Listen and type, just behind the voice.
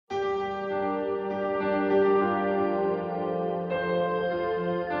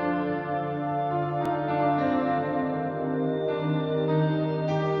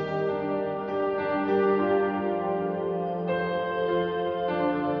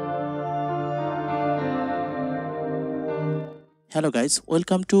Hello guys,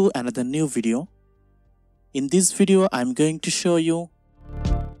 welcome to another new video. In this video I'm going to show you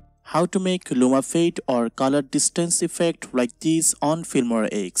how to make Luma fade or color distance effect like this on Filmora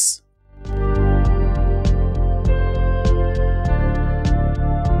X.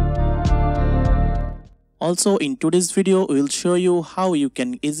 Also in today's video we will show you how you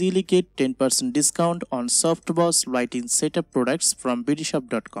can easily get 10% discount on softbox lighting setup products from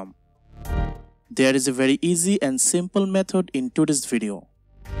bdshop.com. There is a very easy and simple method in today's video.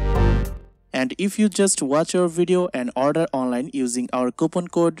 And if you just watch our video and order online using our coupon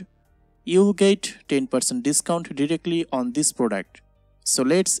code, you will get 10% discount directly on this product. So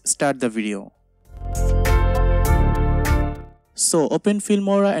let's start the video. So open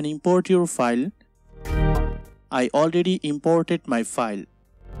Filmora and import your file. I already imported my file.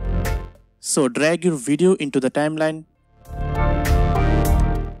 So drag your video into the timeline.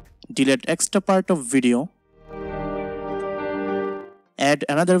 Delete extra part of video. Add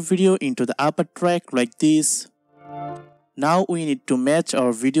another video into the upper track like this. Now we need to match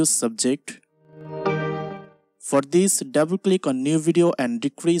our video subject. For this, double click on new video and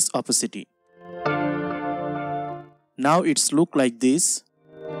decrease opacity. Now it's look like this.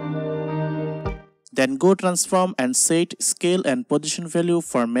 Then go transform and set scale and position value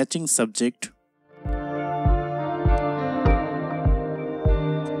for matching subject.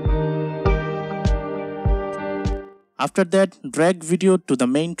 After that, drag video to the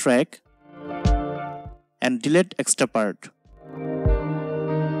main track and delete extra part.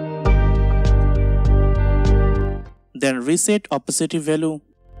 Then reset opacity value.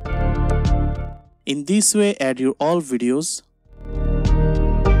 In this way, add your all videos.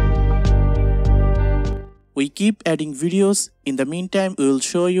 We keep adding videos. In the meantime, we will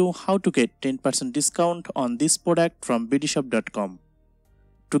show you how to get 10% discount on this product from bdshop.com.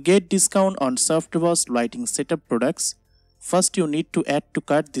 To get discount on softbox lighting setup products, first you need to add to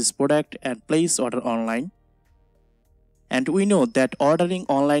cart this product and place order online. And we know that ordering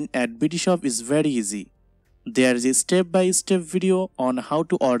online at BDShop is very easy. There is a step-by-step video on how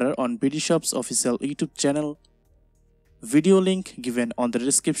to order on BDShop's official YouTube channel. Video link given on the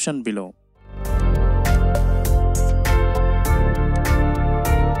description below.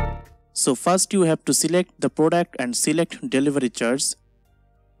 So first you have to select the product and select delivery charge.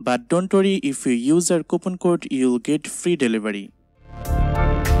 But don't worry, if you use our coupon code, you'll get free delivery.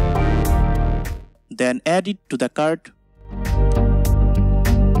 Then add it to the cart.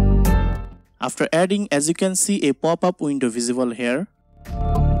 After adding, as you can see, a pop-up window visible here.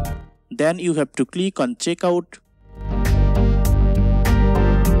 Then you have to click on checkout.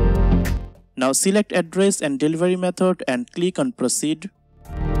 Now select address and delivery method and click on proceed.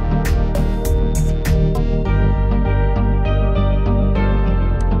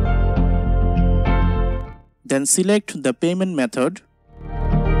 Then select the payment method.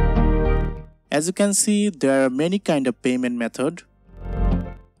 As you can see, there are many kind of payment method.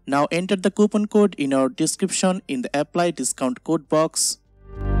 Now enter the coupon code in our description in the apply discount code box.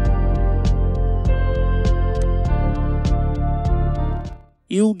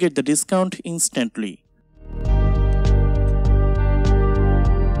 You'll get the discount instantly.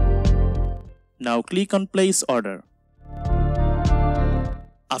 Now click on place order.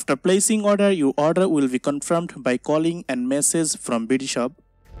 After placing order, your order will be confirmed by calling and message from BDShop.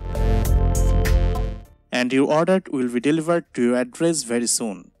 And your order will be delivered to your address very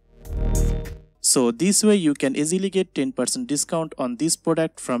soon. So this way you can easily get 10% discount on this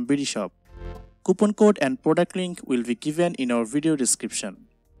product from BDShop. Coupon code and product link will be given in our video description.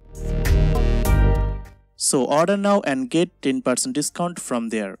 So order now and get 10% discount from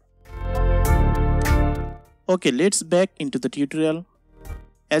there. Okay, let's back into the tutorial.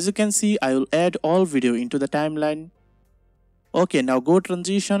 As you can see, I will add all video into the timeline. Okay, now go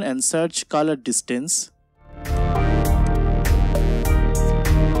transition and search color distance.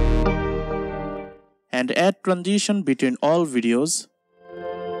 And add transition between all videos.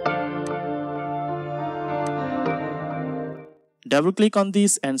 Double click on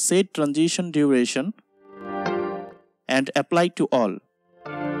this and set transition duration. And apply to all.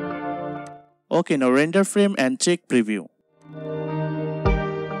 Okay, now render frame and check preview.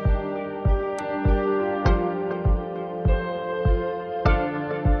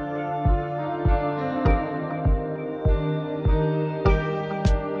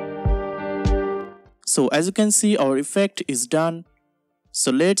 So as you can see, our effect is done.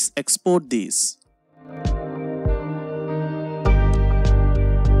 So let's export this.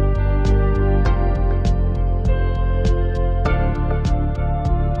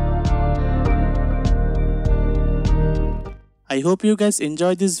 I hope you guys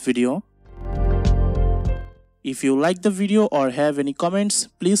enjoyed this video. If you like the video or have any comments,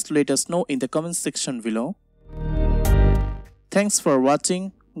 please let us know in the comment section below. Thanks for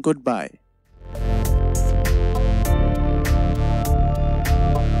watching. Goodbye.